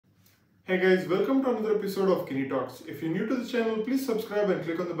Hey guys, welcome to another episode of Kini Talks. If you're new to the channel, please subscribe and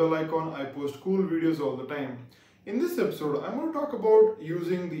click on the bell icon. I post cool videos all the time. In this episode, I'm going to talk about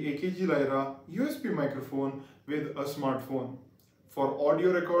using the AKG Lyra USB microphone with a smartphone for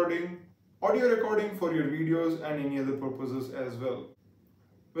audio recording for your videos and any other purposes as well.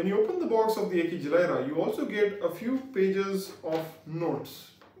 When you open the box of the AKG Lyra, you also get a few pages of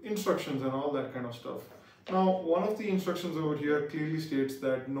notes, instructions and all that kind of stuff. Now, one of the instructions over here clearly states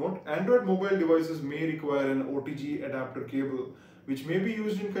that note, Android mobile devices may require an OTG adapter cable, which may be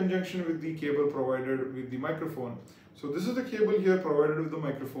used in conjunction with the cable provided with the microphone. So this is the cable here provided with the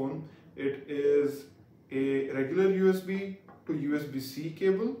microphone. It is a regular USB to USB-C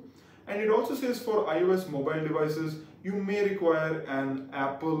cable. And it also says for iOS mobile devices, you may require an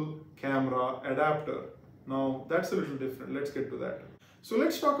Apple camera adapter. Now, that's a little different. Let's get to that. So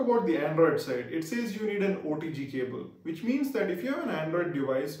let's talk about the Android side. It says you need an OTG cable, which means that if you have an Android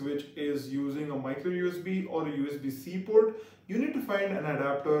device which is using a micro USB or a USB-C port, you need to find an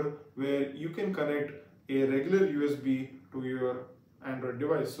adapter where you can connect a regular USB to your Android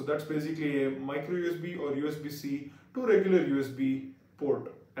device. So that's basically a micro USB or USB-C to regular USB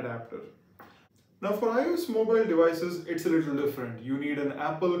port adapter. Now for iOS mobile devices, it's a little different. You need an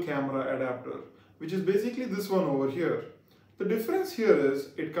Apple camera adapter, which is basically this one over here. The difference here is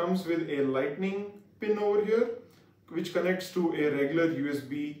it comes with a lightning pin over here, which connects to a regular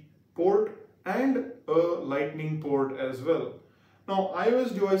USB port and a lightning port as well. Now,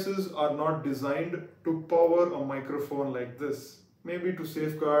 iOS devices are not designed to power a microphone like this. Maybe to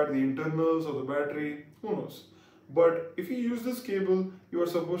safeguard the internals or the battery, who knows. But if you use this cable, you are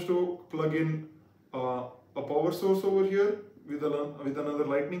supposed to plug in a power source over here with another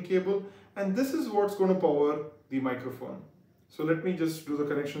lightning cable, and this is what's going to power the microphone. So let me just do the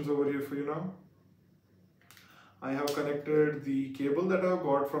connections over here for you now. I have connected the cable that I have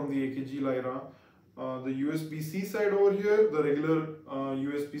got from the AKG Lyra, the USB-C side over here, the regular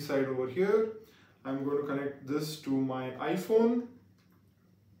USB side over here. I'm going to connect this to my iPhone.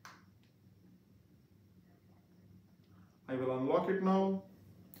 I will unlock it now.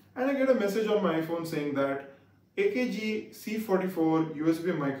 And I get a message on my iPhone saying that AKG C44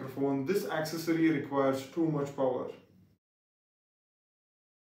 USB microphone, this accessory requires too much power.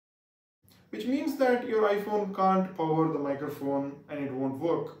 Which means that your iPhone can't power the microphone and it won't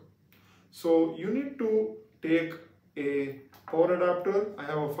work. So you need to take a power adapter. I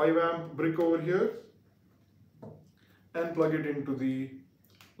have a 5 amp brick over here and plug it into the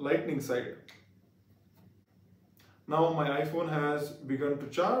lightning side. Now my iPhone has begun to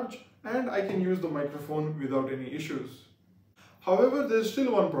charge and I can use the microphone without any issues. However, there's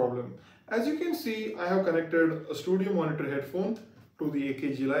still one problem. As you can see, I have connected a studio monitor headphone to the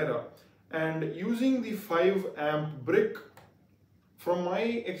AKG Lyra. And using the 5 amp brick, from my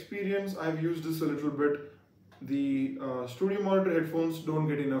experience, I've used this a little bit. The studio monitor headphones don't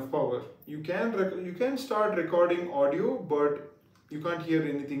get enough power. You can start recording audio, but you can't hear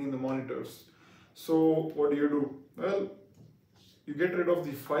anything in the monitors. So what do? Well, you get rid of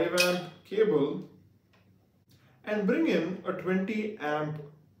the 5 amp cable and bring in a 20 amp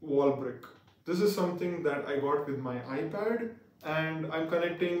wall brick. This is something that I got with my iPad. And I'm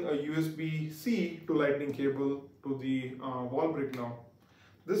connecting a USB-C to lightning cable to the wall brick now.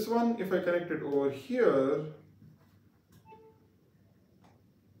 This one, if I connect it over here,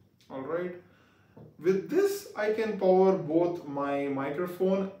 all right, with this I can power both my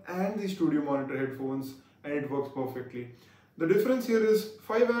microphone and the studio monitor headphones and it works perfectly. The difference here is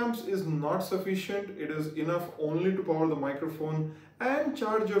 5 amps is not sufficient. It is enough only to power the microphone and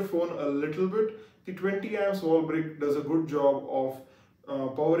charge your phone a little bit. The 20 amps wall brick does a good job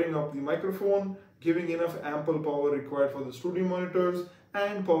of powering up the microphone, giving enough ample power required for the studio monitors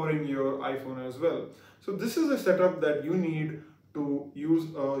and powering your iPhone as well. So this is a setup that you need to use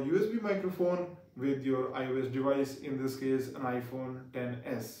a USB microphone with your iOS device, in this case an iPhone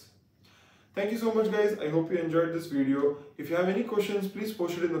XS. Thank you so much guys, I hope you enjoyed this video. If you have any questions, please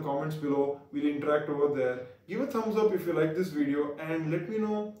post it in the comments below. We'll interact over there. Give a thumbs up if you like this video and let me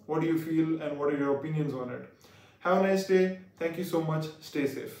know what do you feel and what are your opinions on it. Have a nice day. Thank you so much. Stay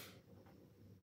safe.